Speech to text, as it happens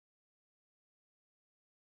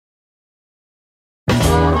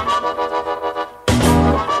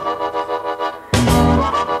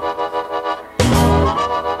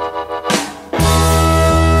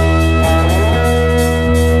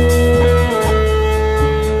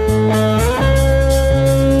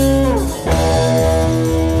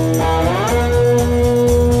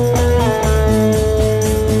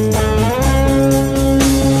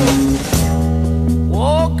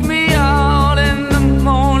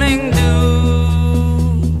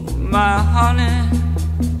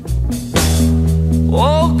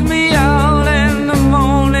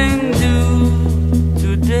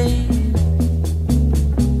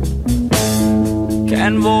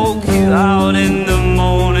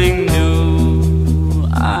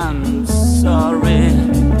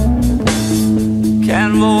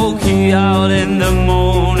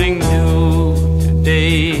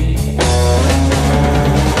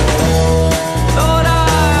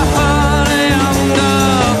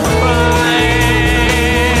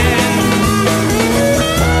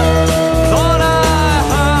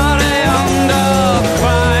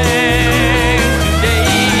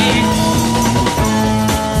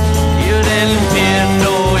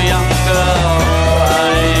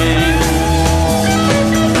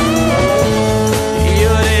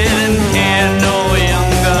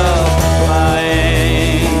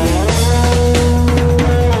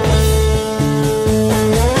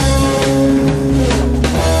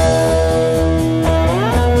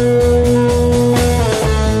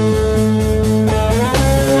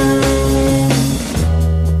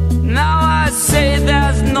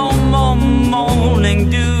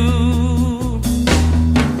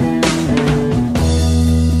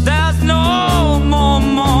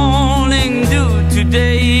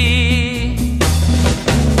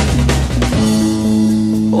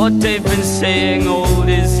they've been saying all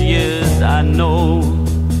these years, I know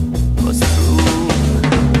was true.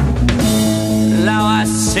 Now I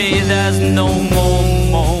say there's no more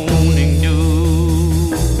moaning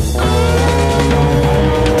dew.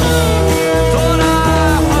 Thought I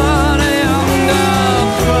heard a young girl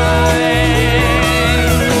crying.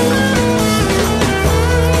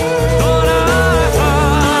 Thought I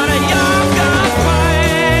heard a young girl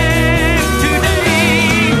crying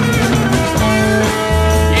today.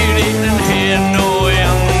 You didn't hear no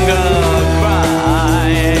young girl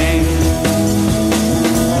crying.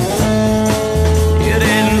 You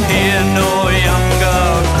didn't hear no young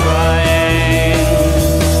girl crying.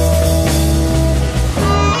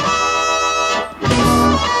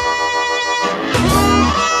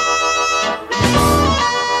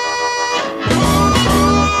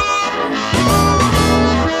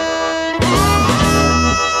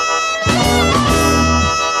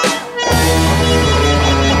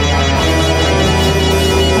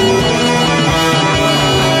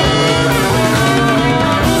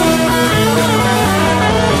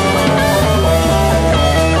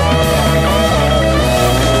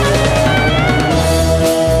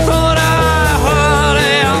 Thought I heard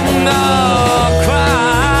a young girl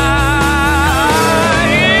crying.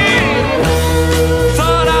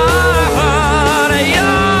 Thought I heard a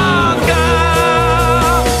young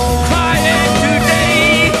girl crying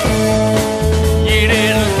today. You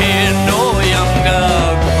didn't hear no young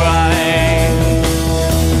girl crying.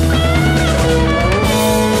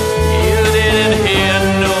 You didn't hear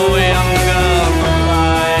no young girl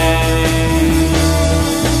crying.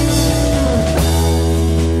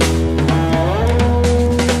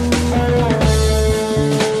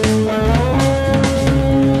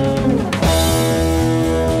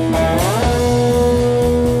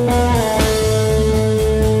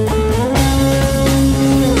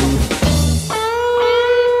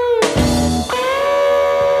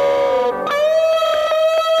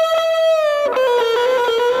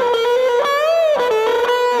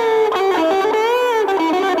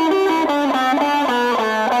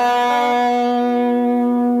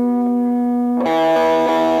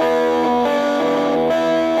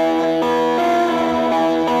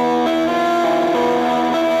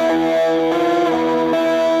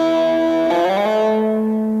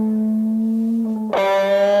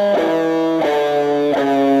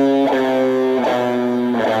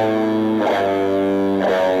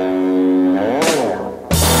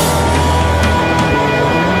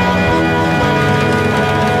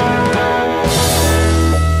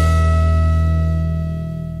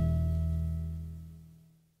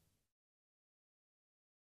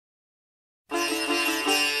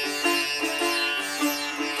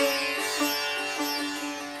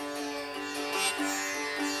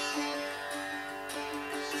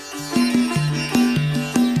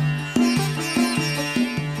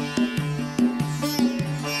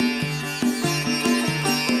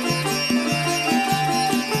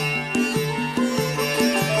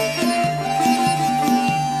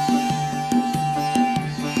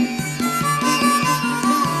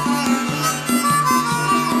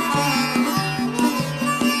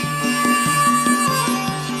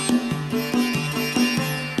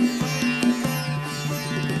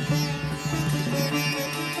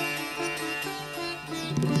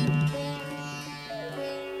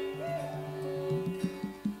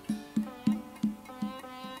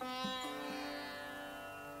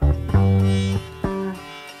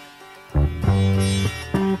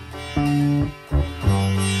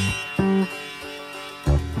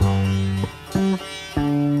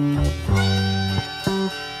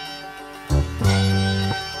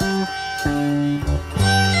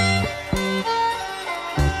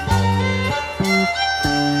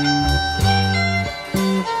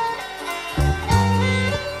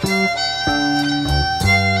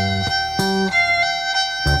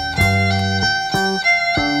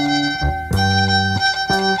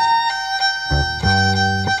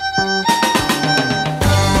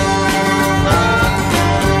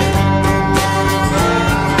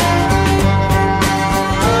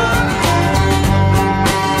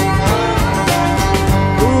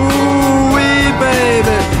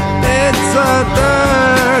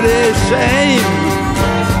 shame.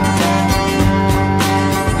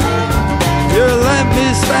 You let me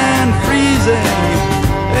stand freezing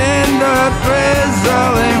in the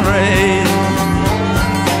drizzling rain.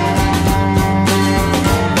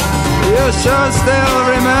 You should still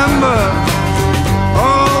remember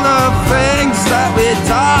all the things that we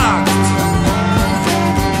talked.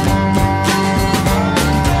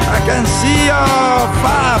 I can see your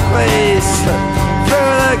fireplace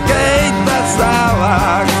through the gate that's now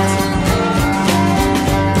locked.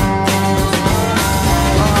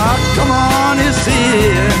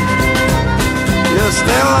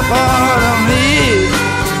 a part of me.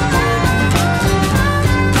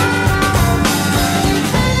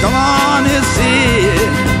 Come on, you see,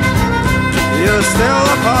 you're still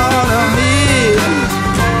a part of me.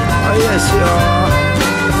 Oh yes, you are.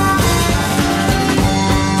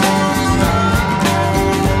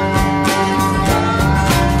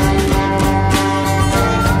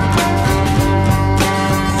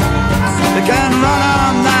 You can run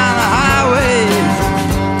on down the highway,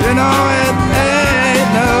 you know it ain't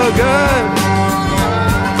no good.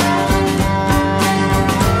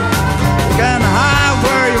 You can hide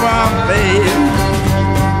where you want, babe.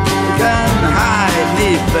 You can hide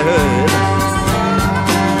neath the hood.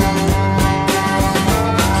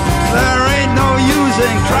 There ain't no use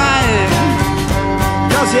in crying,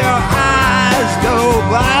 'cause your eyes go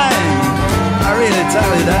blind. I really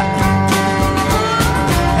tell you that.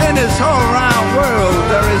 In this whole round world,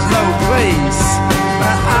 there is no place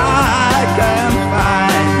that I can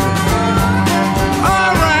find.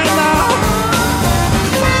 All right now,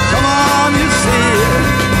 come on, you see,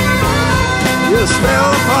 you're still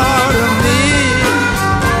a part of me.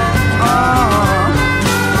 Oh.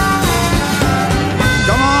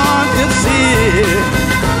 Come on, you see,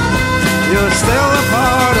 you're still a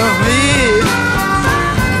part of me.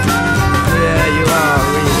 Yeah, you are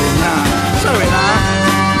really now. Sorry now.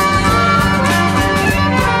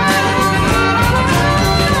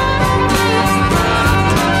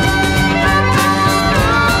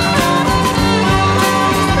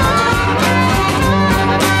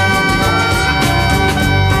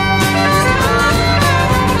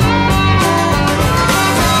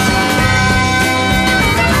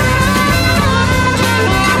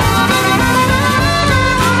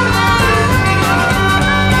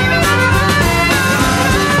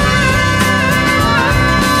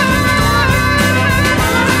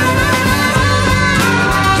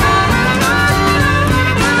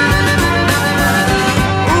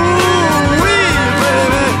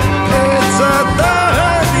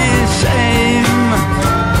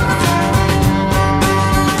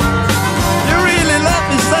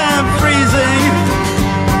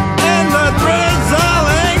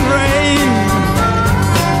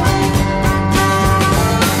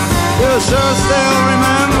 Sure still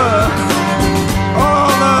remember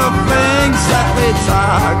all the things that we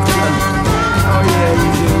talked. Oh yeah, you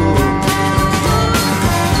do.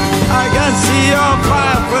 I can see your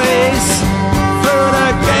fireplace through the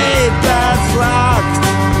gate that's locked.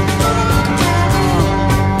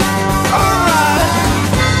 Alright,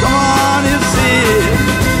 come on, you see,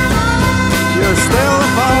 you're still a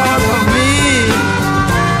part of me.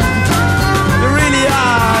 You really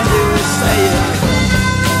are, you say it.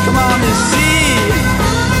 Come on, you see,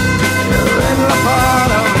 you're really a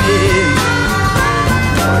part of me.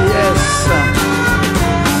 Oh yes,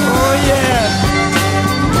 oh yeah.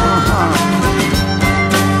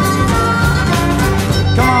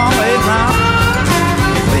 Come on, wait now.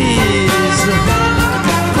 Please,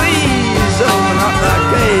 please open up that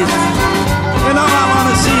gate. You know I want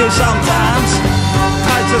to see you sometimes.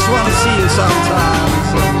 I just want to see you sometimes.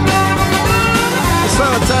 It's so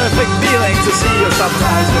a terrific feeling to see you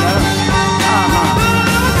sometimes, you know.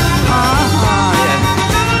 Yeah.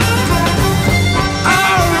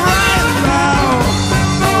 All right now.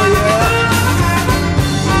 Oh yeah.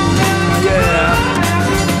 Yeah.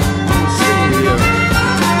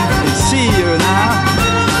 See you now.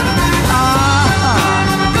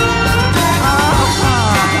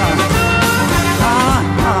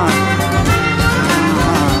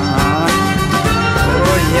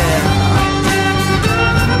 Oh yeah.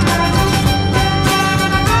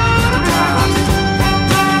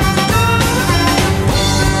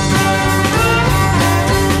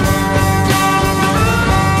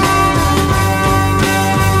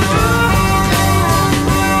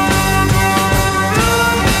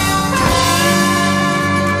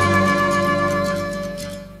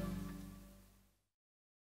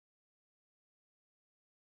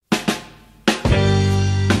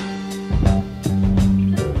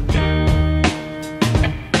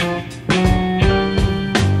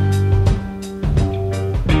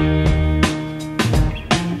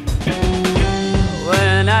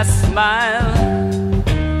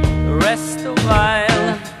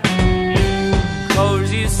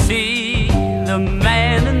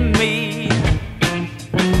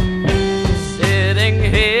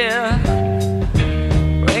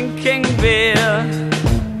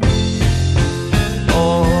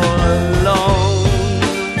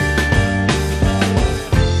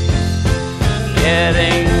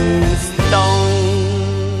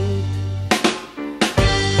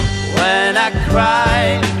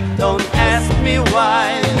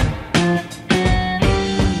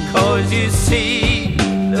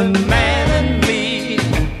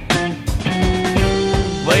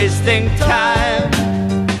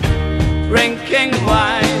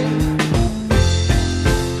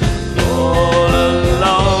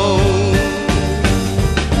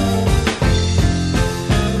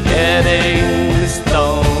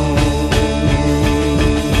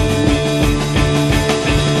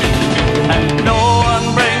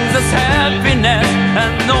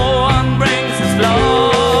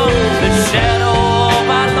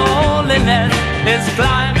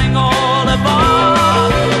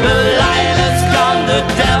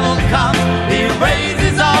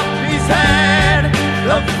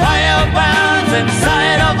 burns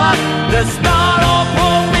inside of us, the star of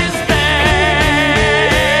hope is dead.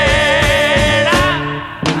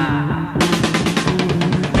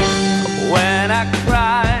 When I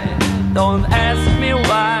cry, don't ask me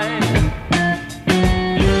why,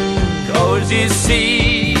 'cause you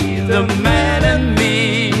see the man in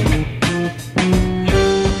me,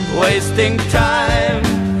 wasting time,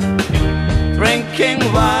 drinking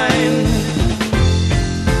wine,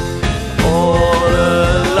 all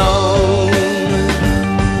alone,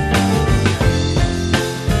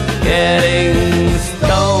 getting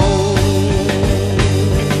stoned.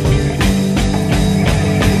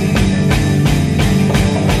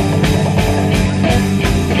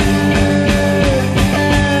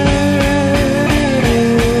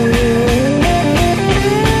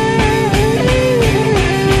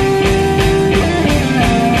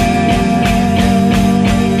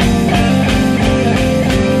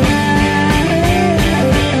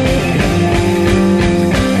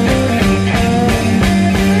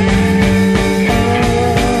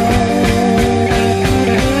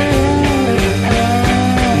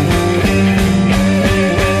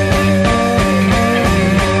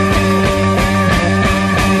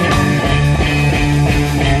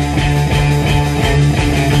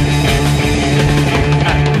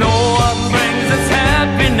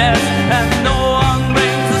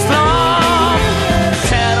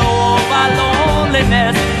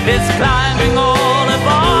 It's climbing all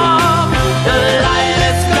above. The light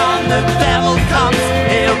is gone, the devil comes,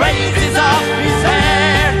 he raises up his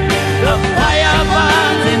head. The fire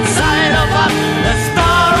burns inside of us, the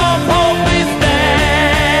star of hope is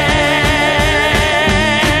dead.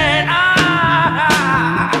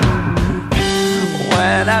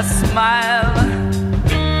 When I smile,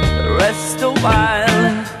 rest a while,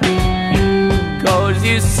 'cause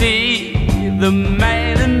you see the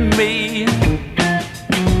man in me,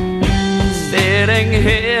 sitting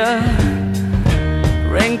here,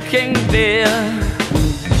 drinking beer,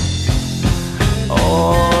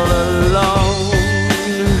 all alone,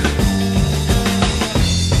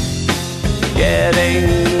 getting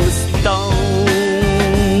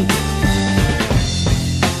stoned,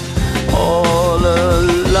 all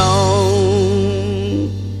alone.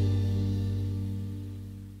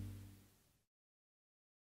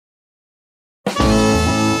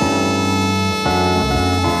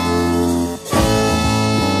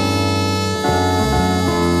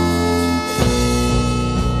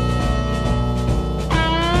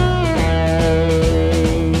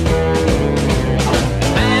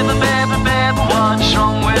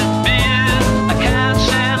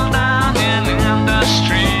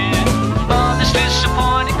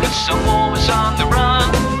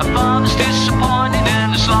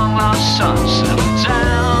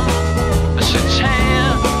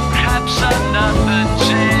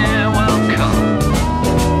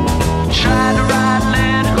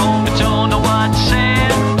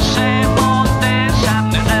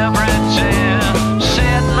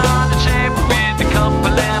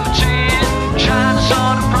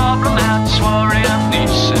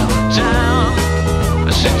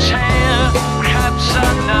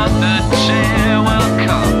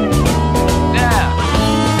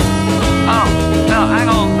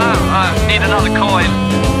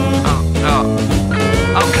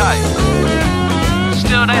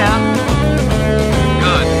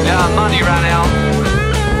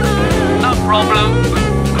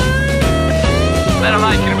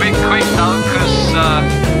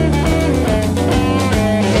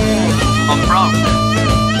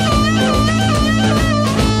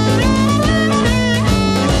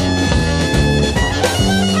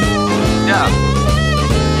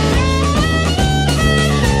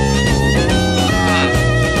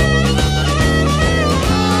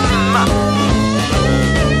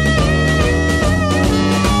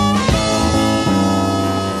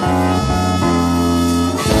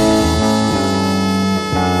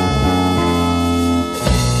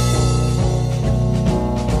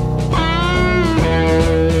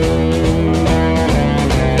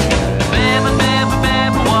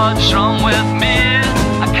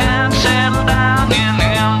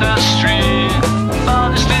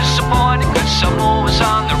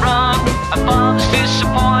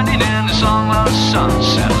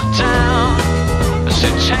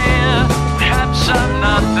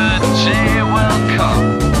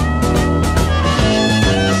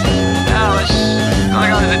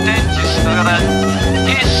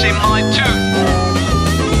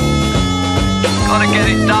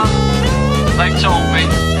 They told me.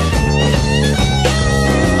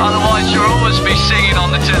 Otherwise you'll always be singing on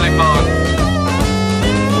the telephone.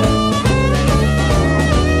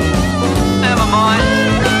 Never mind.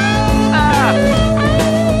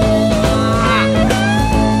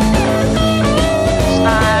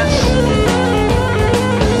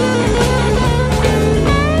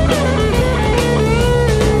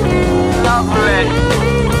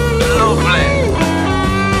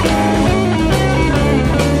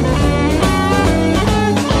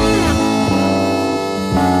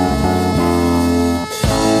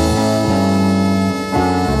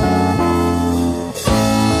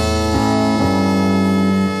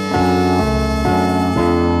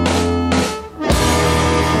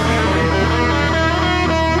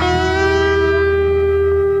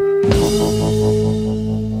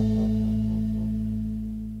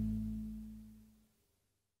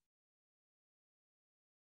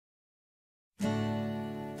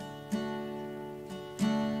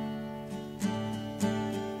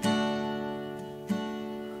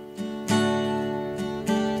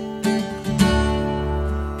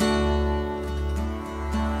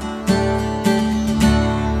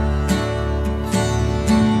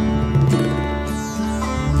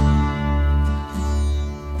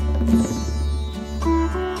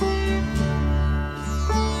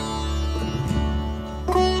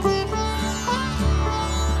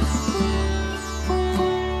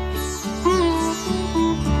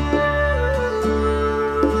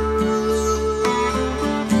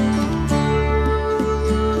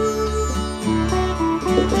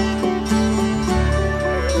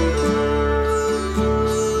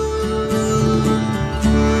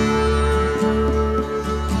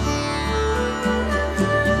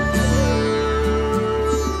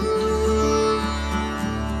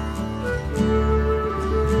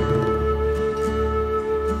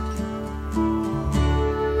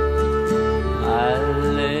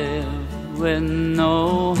 with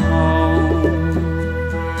no home,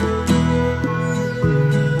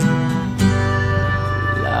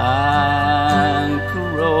 like a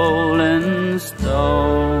rolling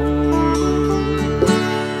stone.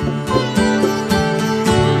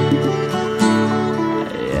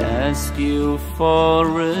 I ask you for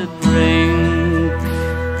a drink,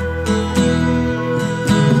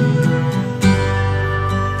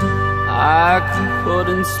 I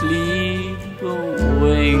couldn't sleep a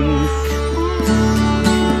wink.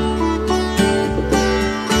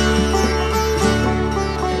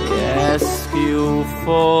 I ask you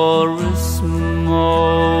for a smoke,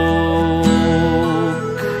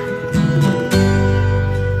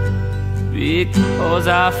 because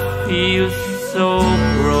I feel so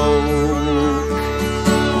broke.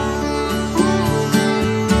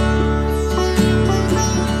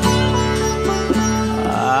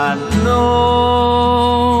 I know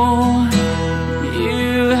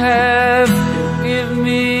you have to give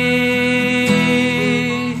me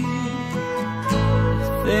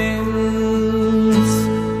things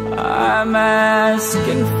I'm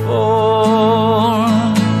asking for,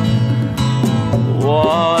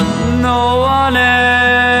 what no one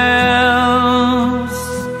else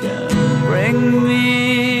can bring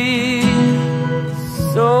me.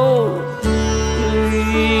 So please,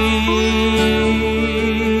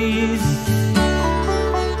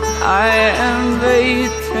 I am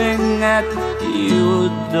waiting at your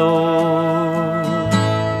door.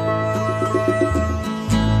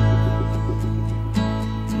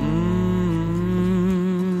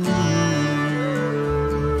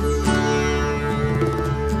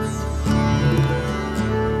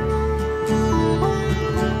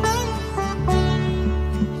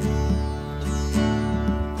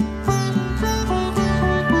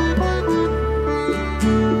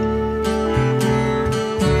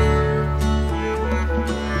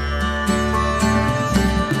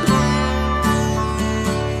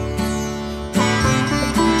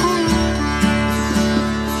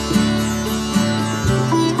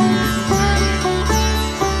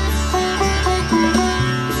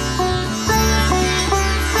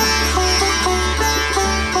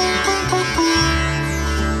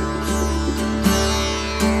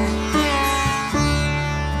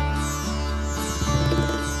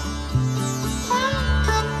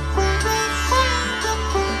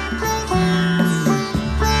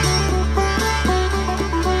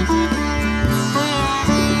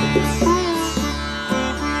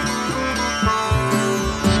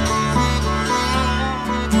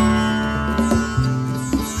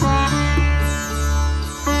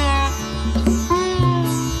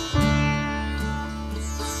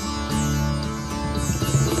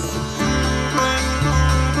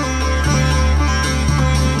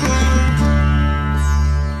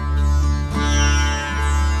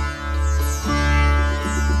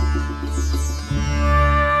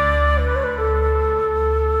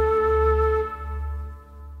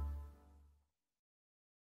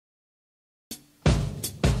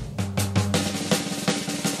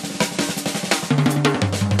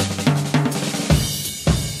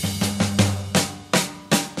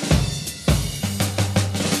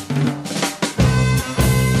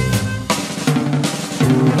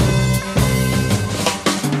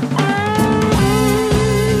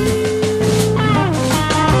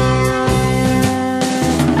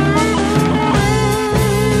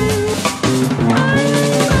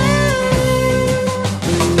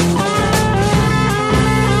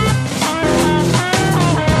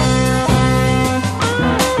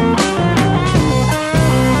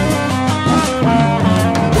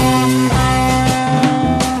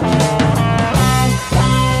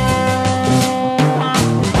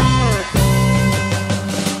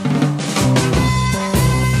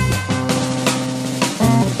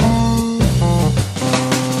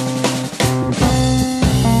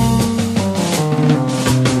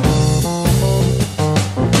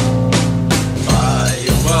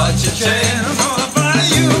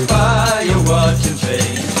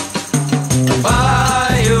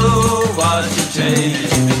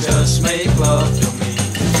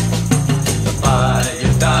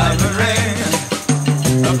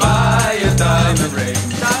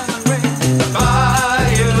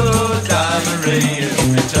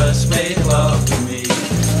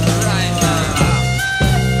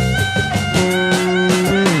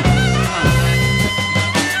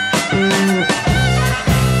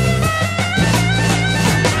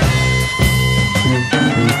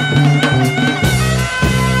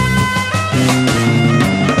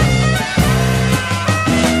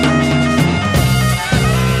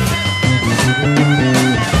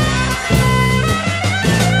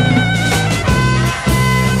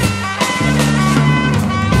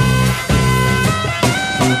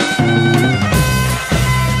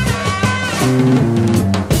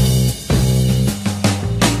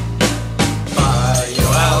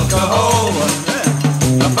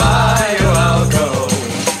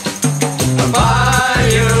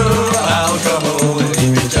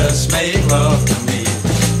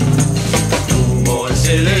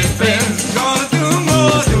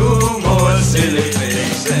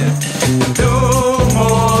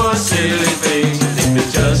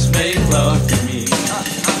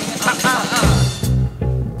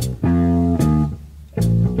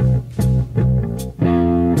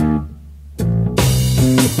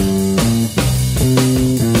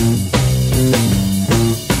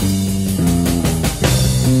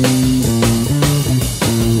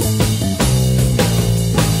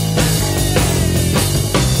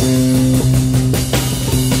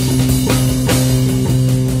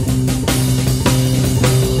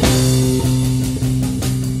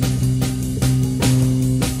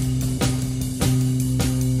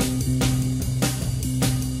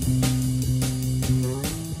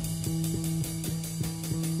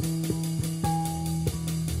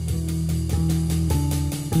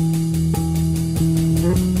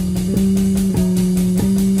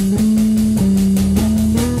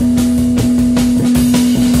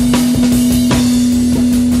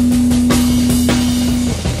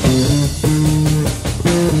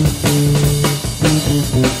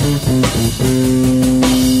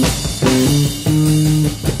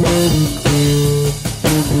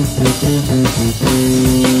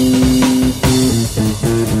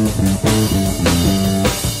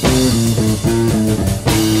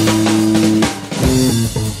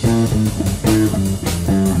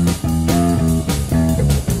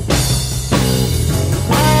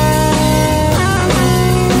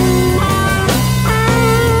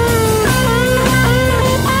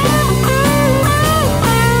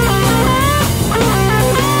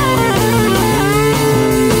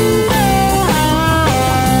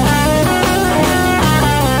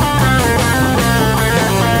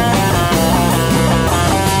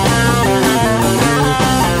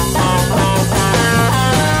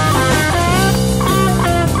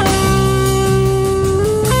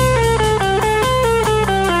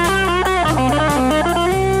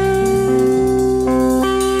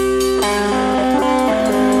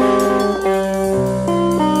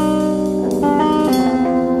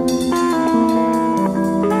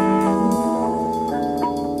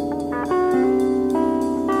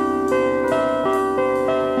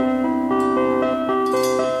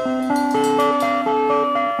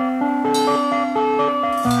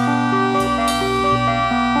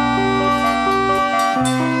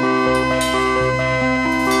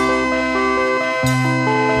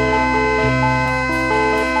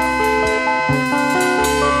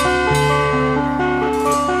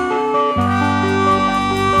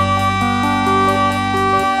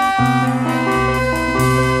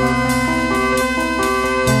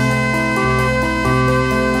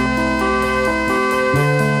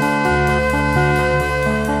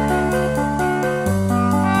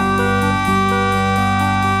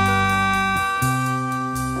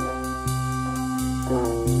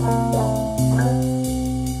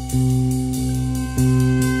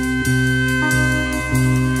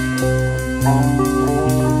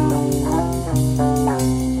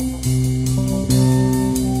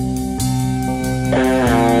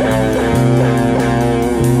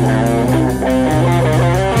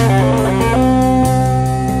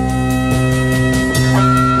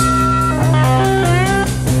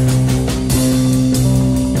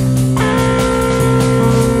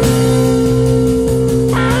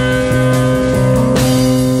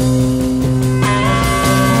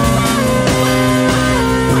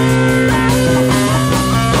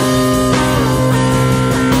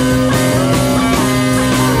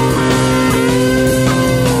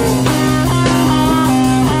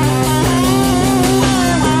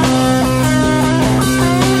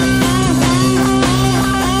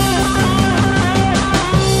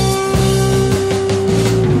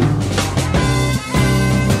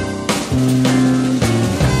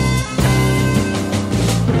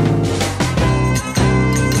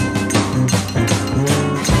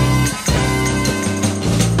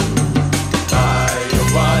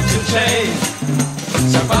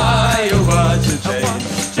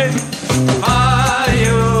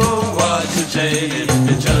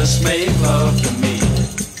 just make love to me,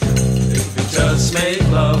 if you just make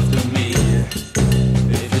love to me,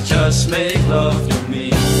 if you just make love to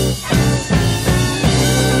me.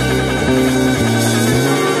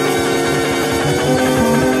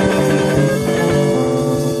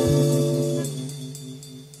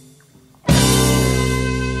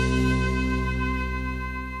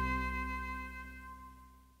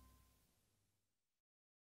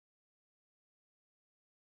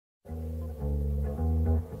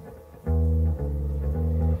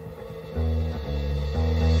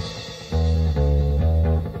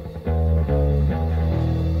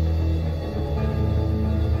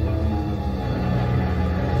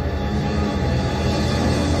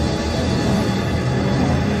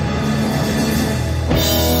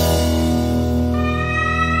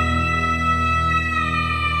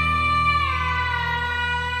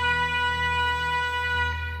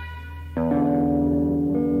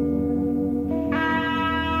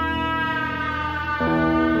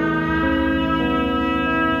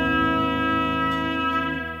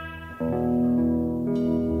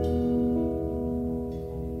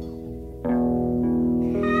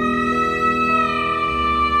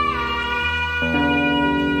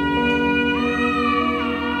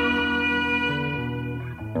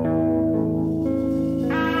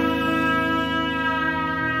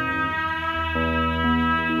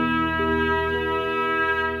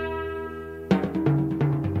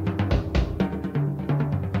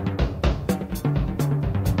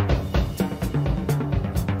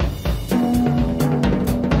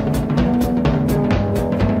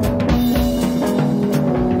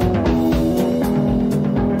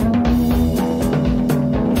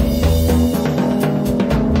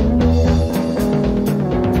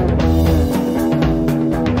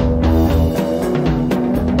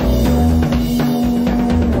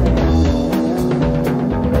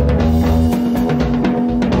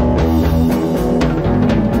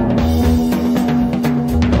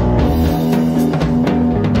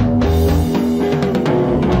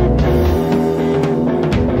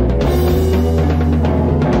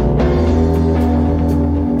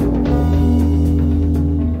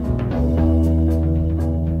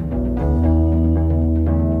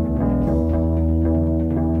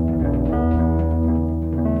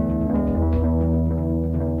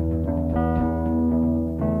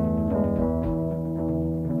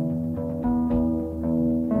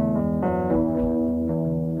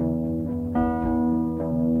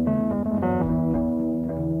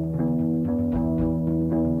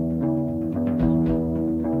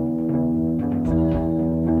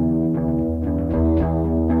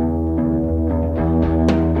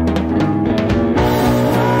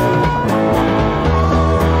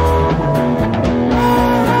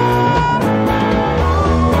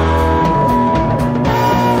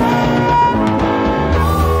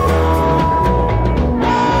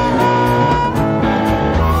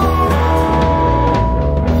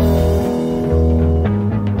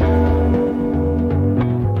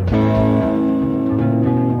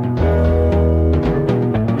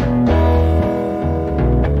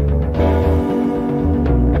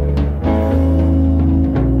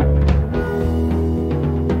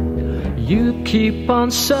 Keep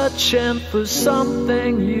on searching for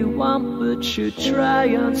something you want, but you're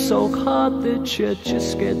trying so hard that you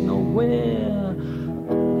just get nowhere.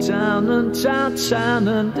 Down and downtown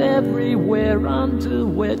and everywhere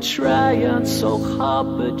underwear, trying so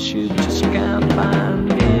hard, but you just can't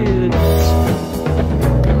find it.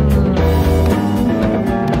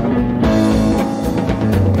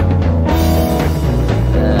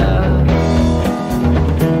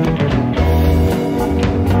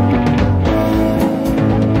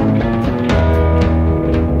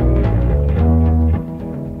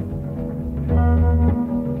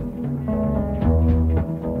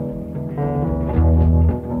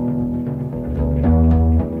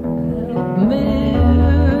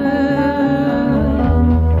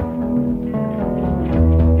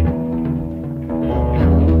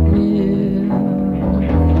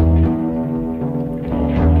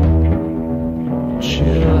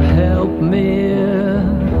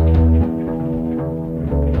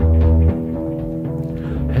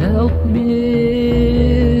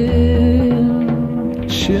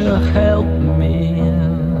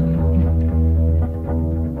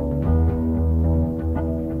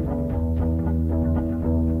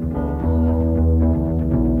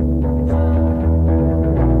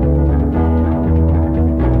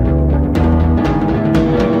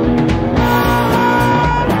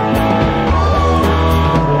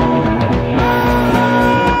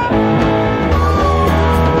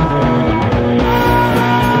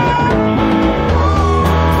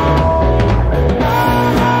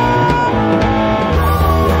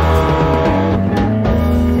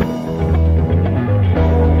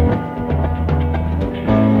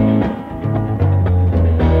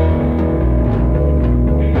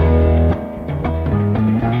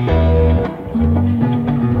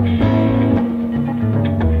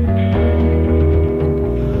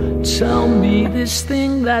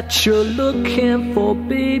 that you're looking for,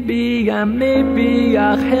 baby, and maybe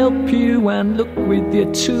I'll help you and look with you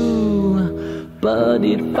too. But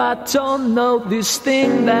if I don't know this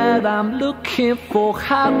thing that I'm looking for,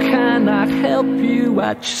 how can I help you?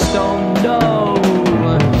 I just don't know.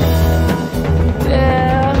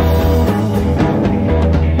 Yeah,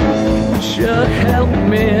 should help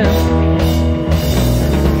me.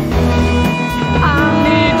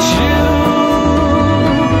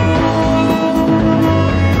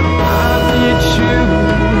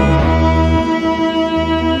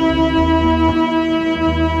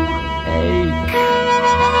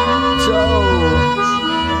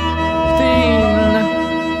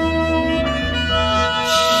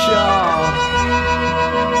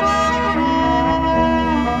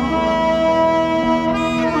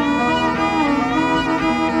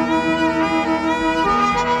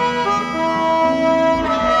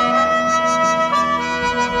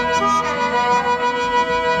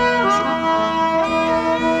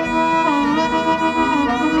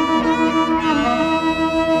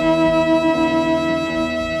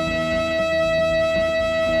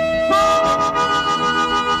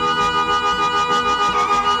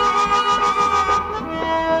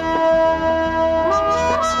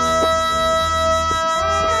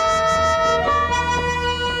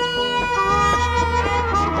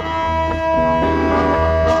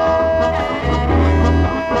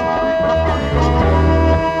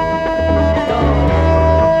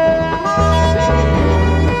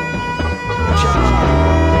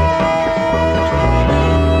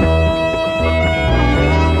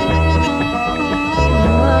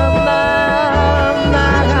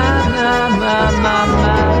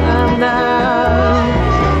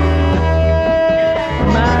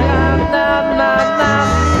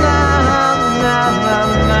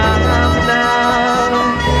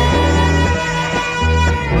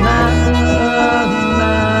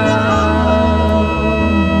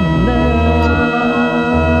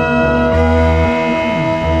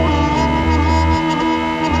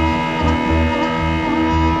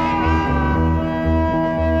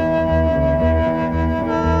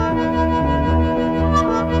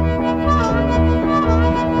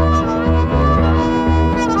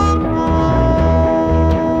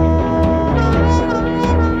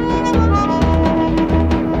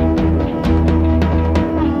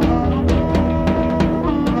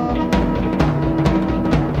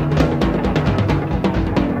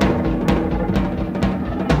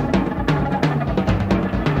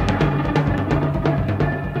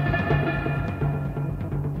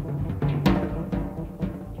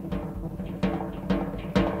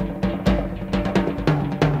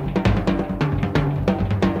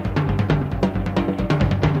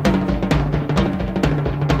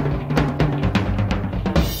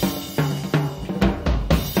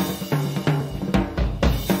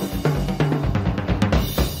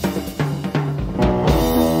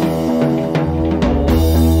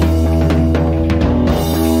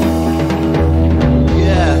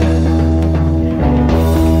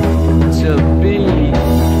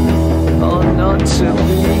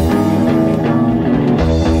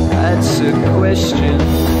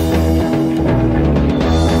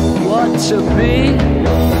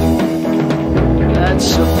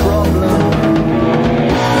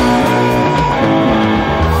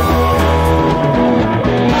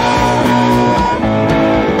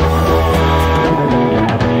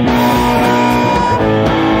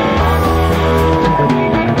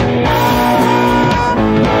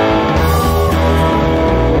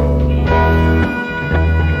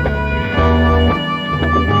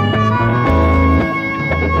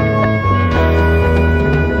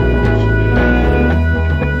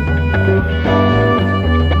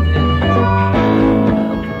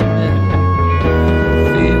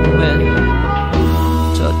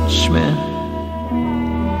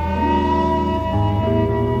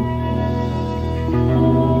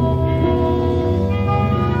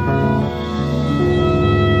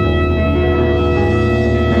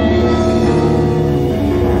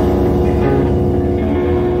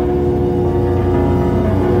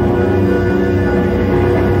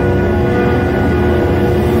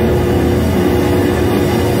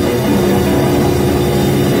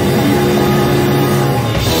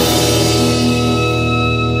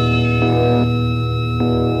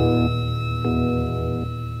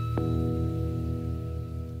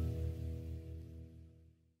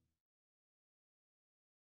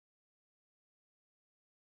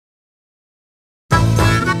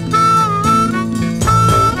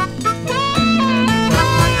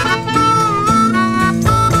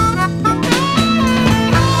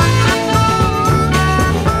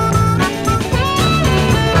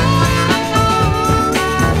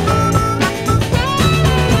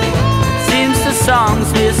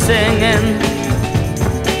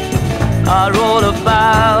 are all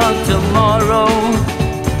about tomorrow.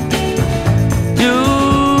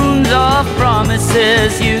 Dunes of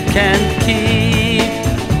promises you can't keep.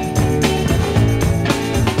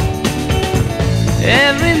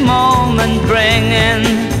 Every moment bringing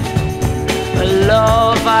a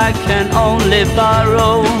love I can only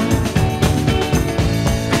borrow.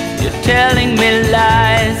 You're telling me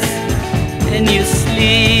lies in your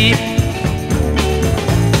sleep.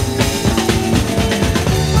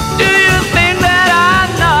 Do you think that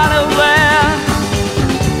I'm not aware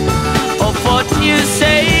of what you're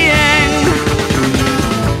saying?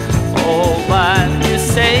 Oh, while you're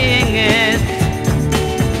saying it,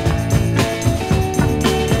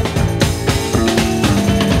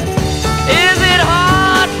 is it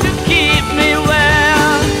hard to keep me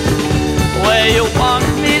where you want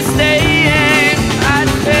me staying? I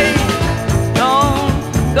say, don't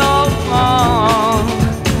go on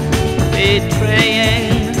betraying.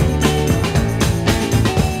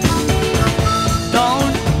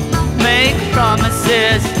 Don't make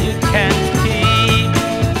promises you can't keep.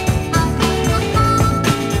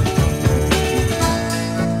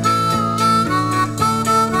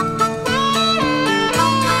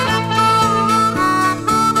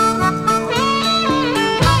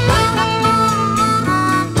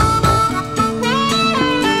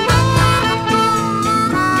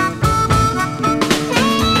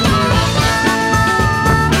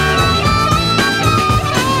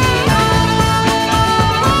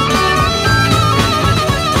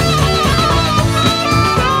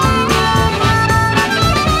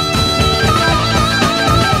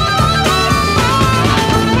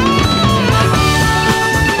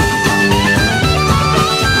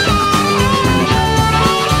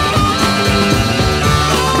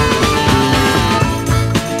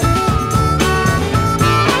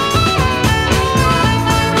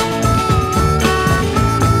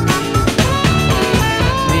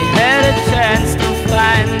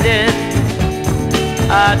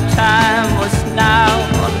 Our time was now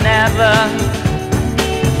or never.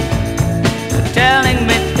 You're telling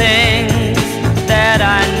me things that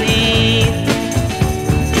I need.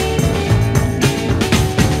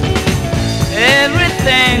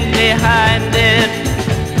 Everything behind it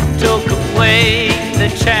took away the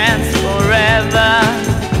chance forever.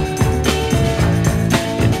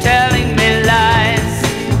 You're telling me lies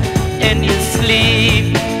in your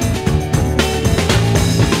sleep.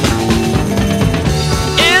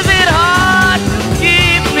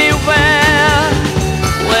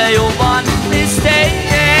 Where you want me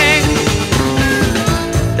staying.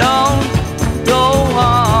 Don't go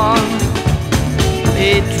on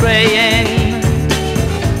betraying.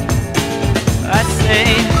 I say,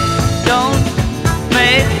 don't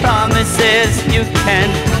make promises you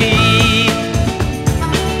can't keep.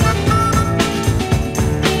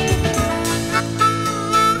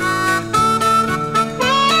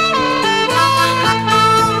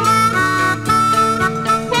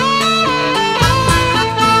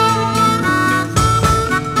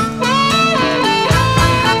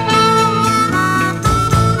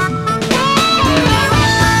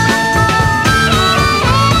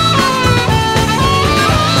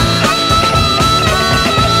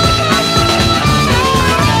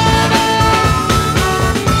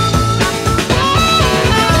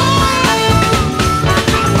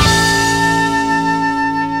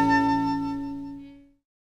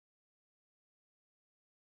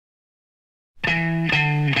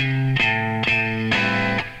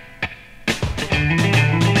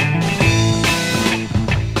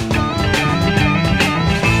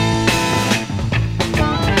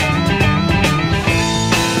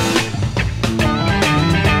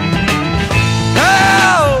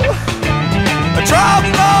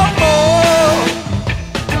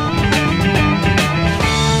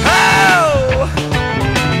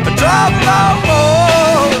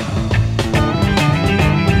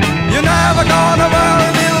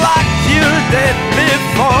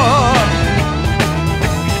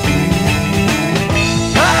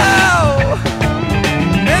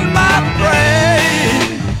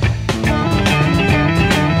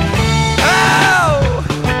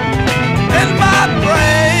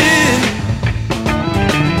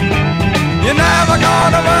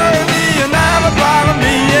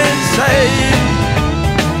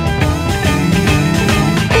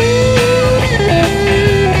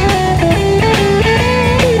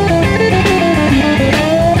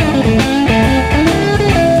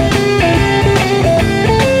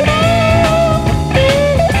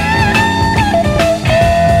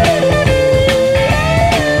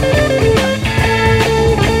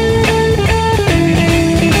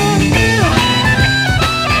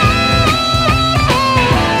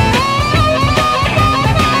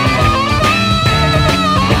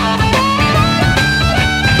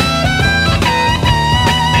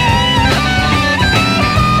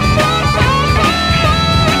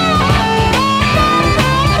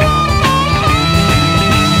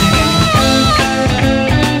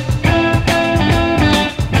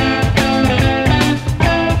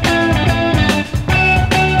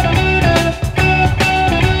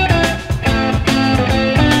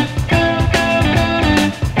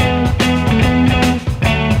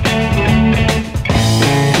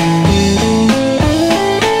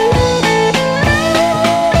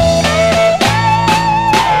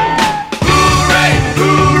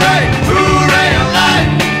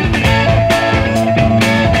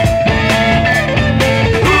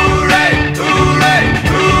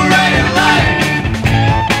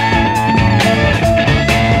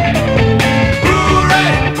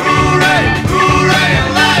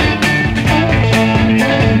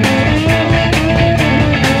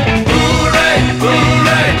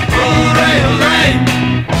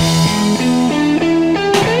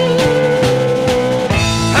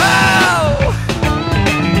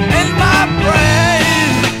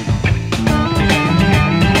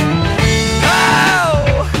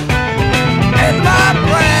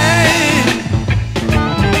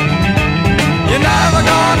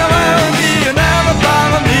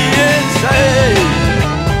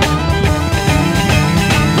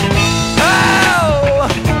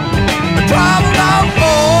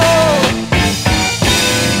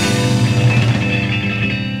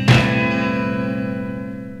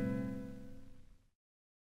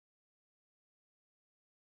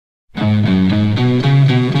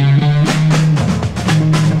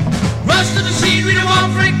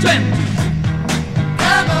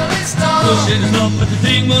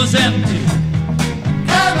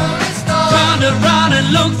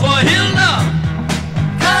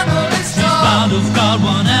 camel's got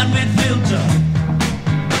one handmade filter.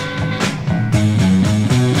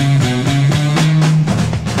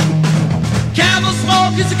 Camel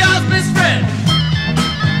smoke is a guy's best friend.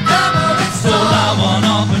 So I went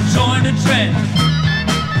off and joined the trend.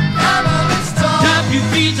 Tap your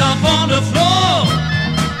feet up on the floor.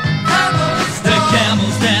 The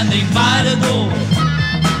camel standing by the door.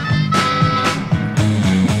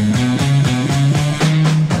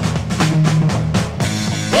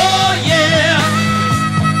 Oh yeah,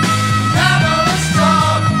 camel is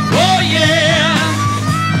strong. Oh yeah,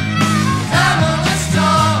 camel is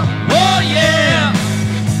strong. Oh yeah.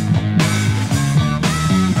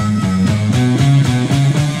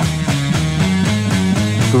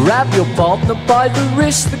 Grab your partner by the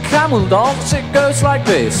wrist, the camel dance, it goes like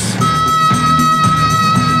this.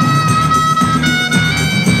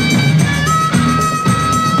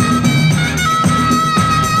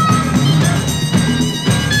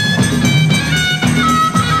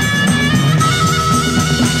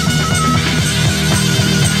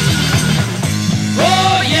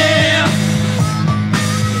 Oh yeah,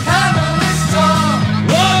 camel is strong.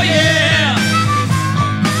 Oh yeah,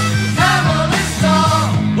 camel is strong.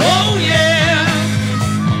 Oh yeah.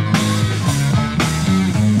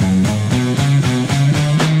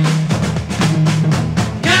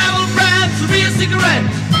 Camel brands will be a cigarette.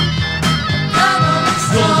 Camel is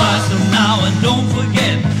strong. Go buy some now and don't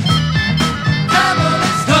forget. Camel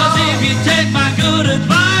is strong. 'Cause if you take my good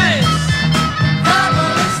advice,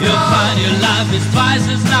 camel is strong, you'll find your life is twice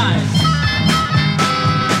as nice.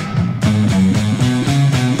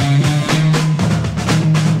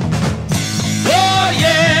 Oh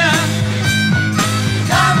yeah,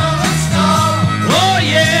 camel is strong. Oh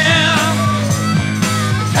yeah,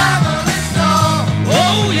 camel is strong.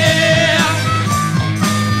 Oh yeah.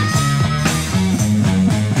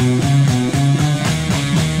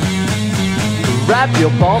 Grab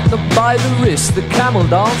your partner by the wrist, the camel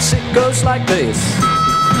dance, it goes like this.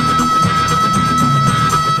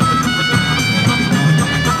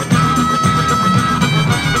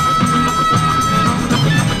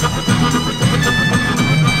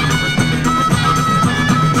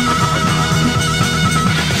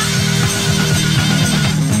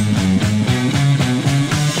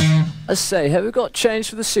 I say, have you got change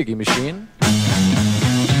for the ciggy machine?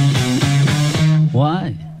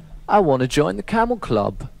 Why? I want to join the camel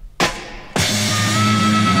club.